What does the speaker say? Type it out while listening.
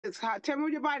this. Tell me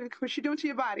what your body, what you doing to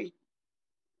your body.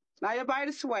 Allow your body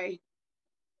to sway.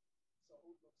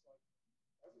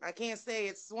 I can't say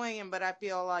it's swinging, but I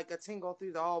feel like a tingle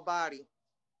through the whole body.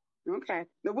 Okay.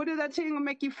 Now, what does that tingle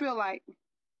make you feel like?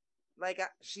 Like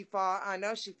she fought. I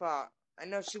know she fought. I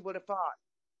know she would have fought.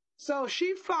 So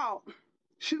she fought.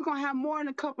 She's gonna have more than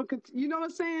a couple. You know what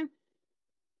I'm saying?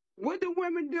 What do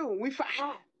women do? We fight.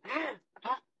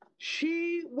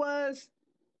 She was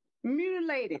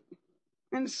mutilated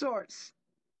in sorts.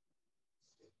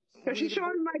 So she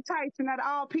showed Mike Tyson at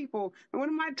all people. And what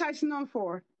did Mike Tyson known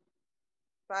for?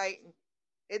 Fighting.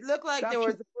 It looked like there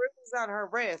was a bruise on her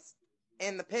wrist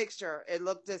in the picture. It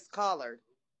looked discolored.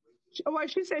 Well,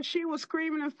 she said she was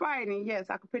screaming and fighting. Yes,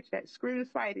 I can picture that. Screaming and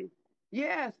fighting.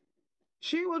 Yes.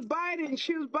 She was biting.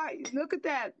 She was biting. Look at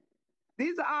that.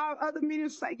 These are all other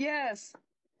meetings. Like, yes.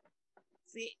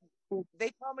 See,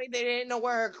 they told me they didn't know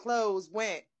where her clothes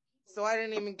went, so I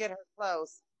didn't even get her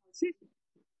clothes. She,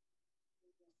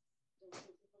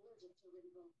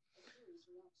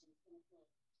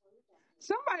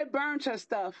 somebody burned her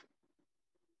stuff.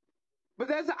 But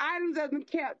there's an item that's been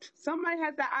kept. Somebody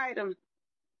has that item.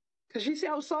 Because she said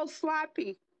it was so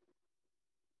sloppy.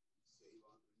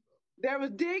 There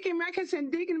was digging, records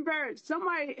and digging birds.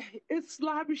 Somebody, it's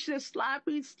sloppy shit,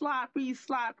 sloppy, sloppy,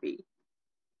 sloppy.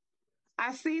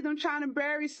 I see them trying to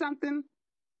bury something,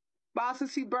 but I also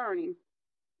see burning.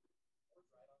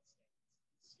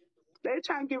 They're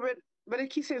trying to get rid, but they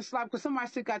keep saying sloppy because somebody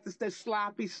still got this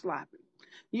sloppy, sloppy.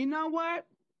 You know what?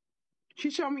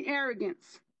 She showed me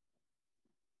arrogance.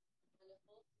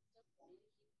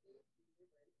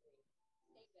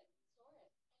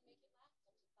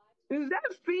 Is that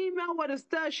a female with a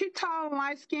stud? She tall and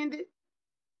light skinned.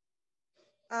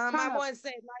 I wouldn't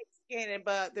say light skinned,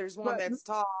 but there's one that's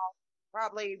tall,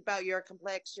 probably about your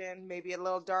complexion, maybe a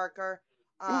little darker.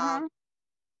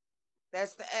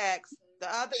 That's the ex.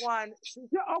 The other one.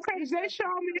 Okay, they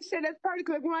showed me. They said that's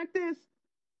particular like this.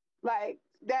 Like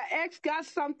that ex got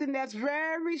something that's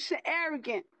very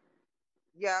arrogant.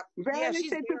 Yep. Yeah, she's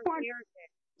very arrogant.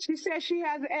 She said she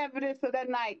has evidence of that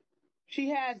night. She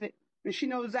has it. And she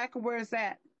knows exactly where it's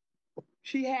at.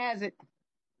 She has it.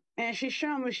 And she's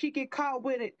showing when she get caught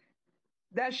with it,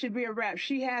 that should be a wrap.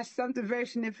 She has something very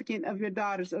significant of your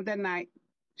daughters of that night.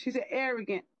 She said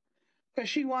arrogant. Because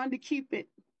she wanted to keep it.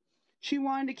 She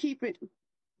wanted to keep it.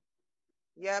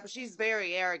 Yeah, but she's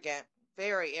very arrogant.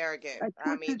 Very arrogant.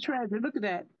 I mean, treasure. Look at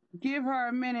that. Give her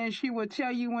a minute and she will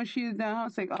tell you when she's done. I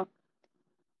was like, oh.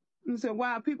 And so,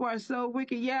 wow, people are so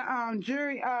wicked. Yeah,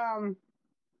 jury,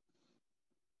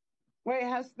 wait,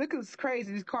 look at this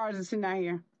crazy. These cars are sitting out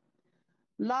here.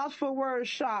 Lost for words,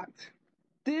 shocked.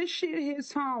 This shit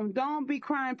hits home. Don't be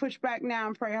crying, push back now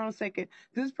and pray. Hold on a second.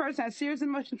 This person has serious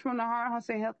emotions from the heart. I'll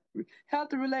say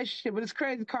healthy relationship, but it's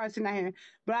crazy cars sitting out here.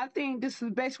 But I think this is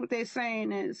basically what they're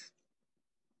saying is,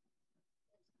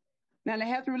 now the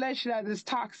healthy relationship is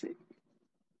toxic.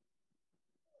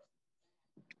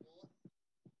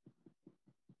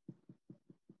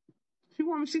 She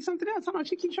want me to see something else. Hold on,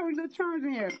 she keeps showing little terms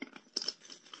in here.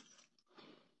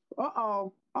 I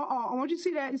want you to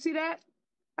see that. You see that?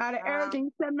 Out of everything, you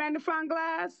see that magnifying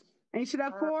glass? And you see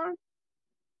that four?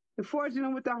 The four is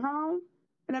dealing with the home.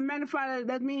 And that magnifying,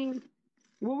 that means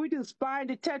what we do, spy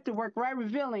detective work, right?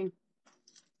 Revealing.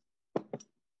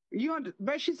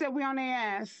 But she said we on their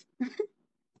ass.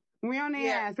 We on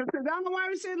their ass. I don't know why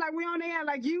we said like we on their ass.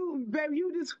 Like you, baby,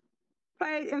 you just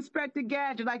play Inspector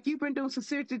Gadget. Like you've been doing some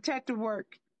serious detective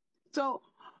work. So,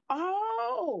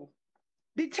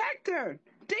 detector.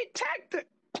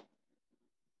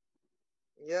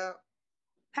 Yeah.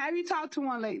 Have you talked to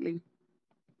one lately?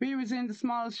 Beavers in the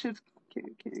smallest ships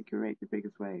can create the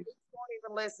biggest waves. He won't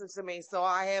even listen to me, so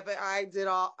I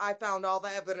found all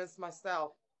the evidence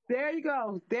myself. There you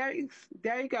go. There you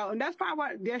go. And that's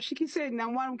probably what she keeps saying. Now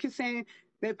one of them keeps saying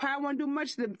they probably won't do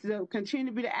much to continue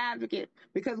to be the advocate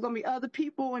because there's gonna be other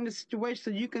people in the situation so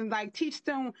you can like teach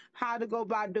them how to go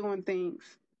about doing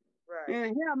things. Right.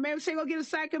 And maybe say go get a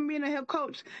second meeting and help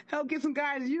coach, help get some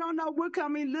guidance. You don't know what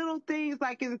coming little things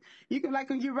like you can like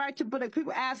when you write your book,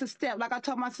 people ask a step. Like I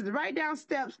told my sister, write down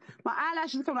steps. My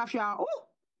eyelashes coming off, y'all.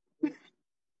 Ooh.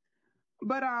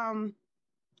 But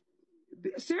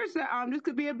seriously, this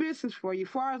could be a business for you. As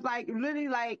far as like literally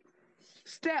like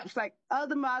steps, like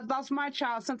otherwise lost my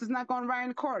child, something's not going right in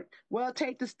the court. Well,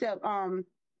 take the step. Your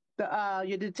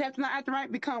detective's not acting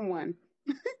right, become one.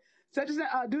 Such as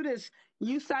do this.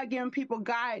 You start giving people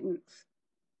guidance.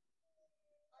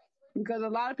 Because a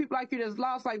lot of people like you that's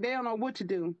lost, like they don't know what to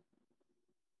do.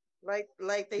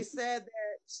 Like they said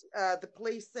that the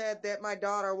police said that my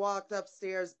daughter walked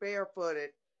upstairs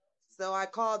barefooted. So I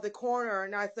called the coroner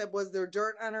and I said, was there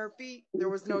dirt on her feet? There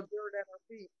was no dirt on her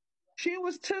feet. She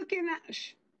was taken out.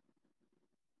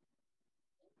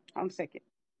 Hold on a second.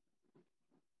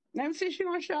 Let me see if she's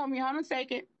going to show me. Hold on a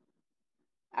second.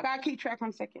 I got to keep track on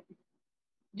a second.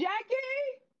 Jackie!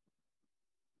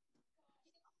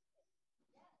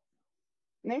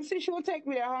 Let me see if she's going to take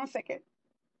me there. Hold on a second.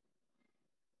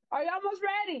 Are you almost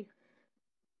ready?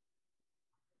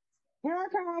 Here I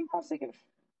come. Hold on a second.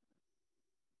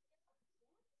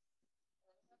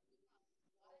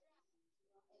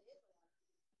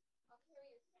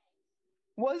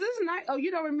 Was this night? Oh, you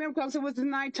don't remember because it was the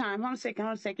nighttime. Hold on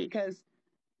a second, because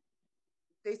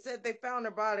they said they found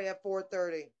her body at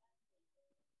 4:30.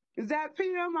 Is that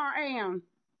PM or AM?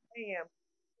 AM.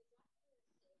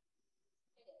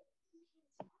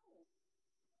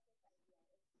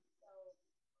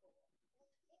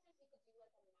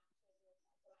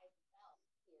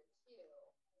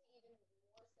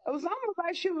 It was almost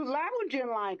like she was lounging,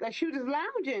 like she was just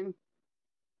lounging.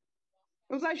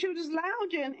 It was like she was just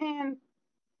lounging, and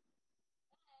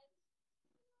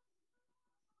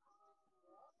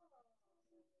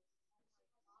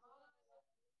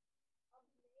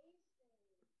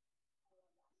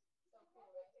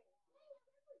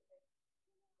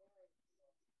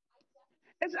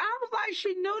it's almost like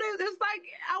she knew this. It's like,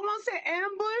 I won't say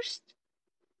ambushed,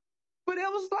 but it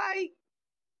was like,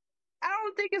 I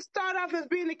don't think it started off as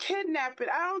being a kidnapping.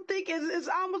 I don't think it's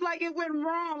almost like it went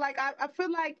wrong. Like I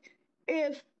feel like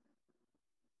if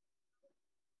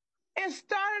it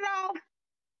started off,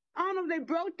 I don't know if they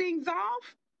broke things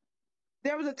off.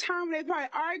 There was a time when they probably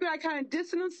argued, I kind of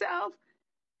distanced themselves,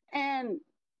 and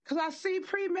because I see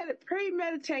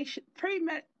premeditate. It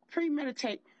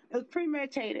was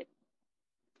premeditated.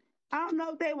 I don't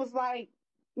know if they was like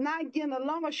not getting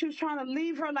along, or she was trying to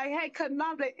leave her, like, hey, cutting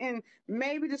off that, and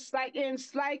maybe just like in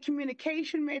slight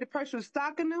communication, maybe the person was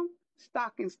stalking them,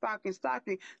 stalking. Get away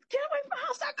from my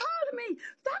house! Stop calling me!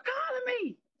 Stop calling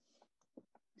me!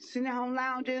 Sitting at home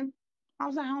lounging. I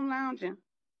was at home lounging.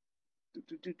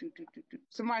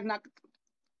 Somebody knocked.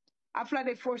 I feel like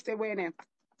they forced their way in there.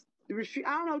 I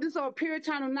don't know. This over a period of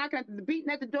time of knocking at the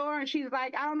beating at the door, and she's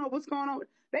like, I don't know what's going on.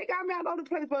 They got me all over the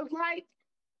place, but it's like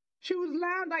she was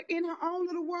loud, like in her own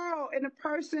little world, and the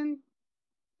person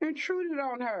intruded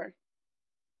on her.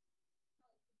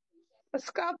 A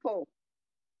scuffle.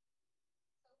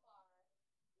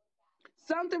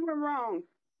 Something went wrong.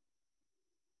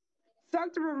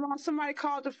 Something went wrong. Somebody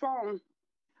called the phone.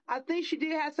 I think she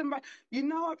did have somebody. You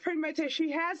know what? Premeditated.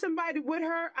 She had somebody with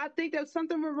her. I think that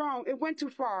something went wrong. It went too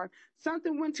far.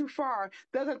 Something went too far.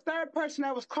 There's a third person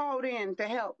that was called in to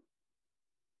help.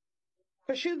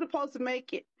 Because she was supposed to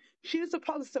make it. She was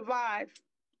supposed to survive.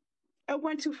 It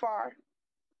went too far.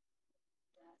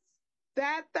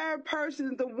 That third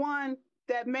person is the one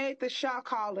that made the shot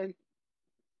calling.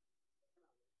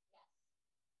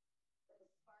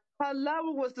 Her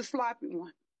lover was the sloppy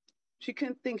one. She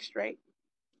couldn't think straight.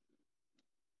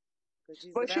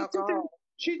 But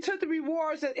she took the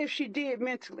rewards as if she did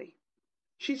mentally.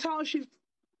 She told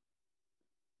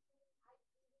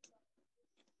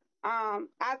I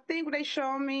think what they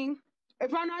showed me,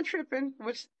 if I'm not tripping,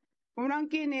 which what I'm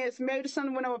getting is maybe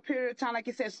something went over a period of time, like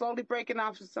you said, slowly breaking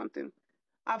off or something.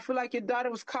 I feel like your daughter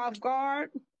was caught off guard.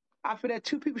 I feel that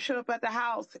two people showed up at the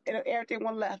house and everything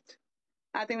went left.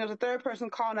 I think there's a third person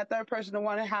calling, that third person the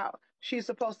one how she's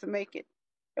supposed to make it.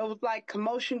 It was like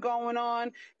commotion going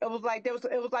on. It was like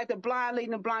the blind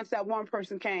leading the blind till that one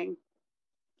person came.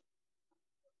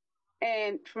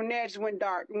 And from there it just went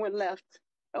dark and went left.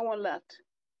 And went left.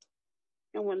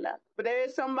 And went left. But there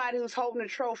is somebody who's holding a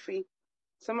trophy.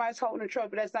 Somebody's holding a trophy,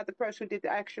 but that's not the person who did the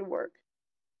actual work.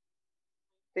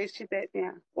 They should that,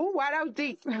 yeah. Oh, wow, that was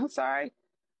deep. I'm sorry.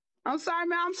 I'm sorry,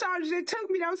 man. I'm sorry. It took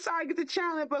me. I'm sorry to get the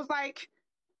challenge, but it's like,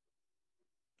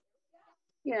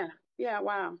 yeah,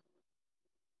 wow.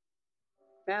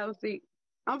 That was deep.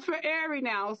 I'm for airy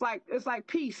now. It's like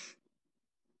peace.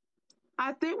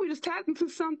 I think we just tapped into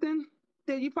something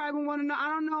that you probably want to know. I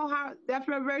don't know how that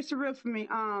felt very surreal for me.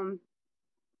 I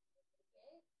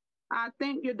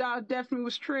think your daughter definitely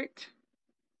was tricked.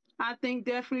 I think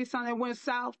definitely something went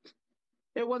south.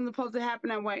 It wasn't supposed to happen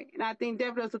that way. And I think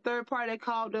definitely was the third party that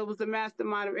called that was the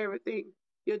mastermind of everything.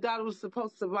 Your daughter was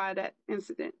supposed to survive that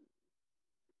incident.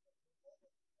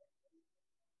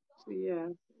 So yeah.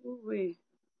 Ooh-wee.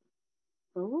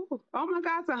 Ooh. Oh my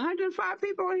God, it's 105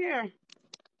 people here.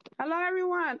 Hello,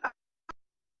 everyone.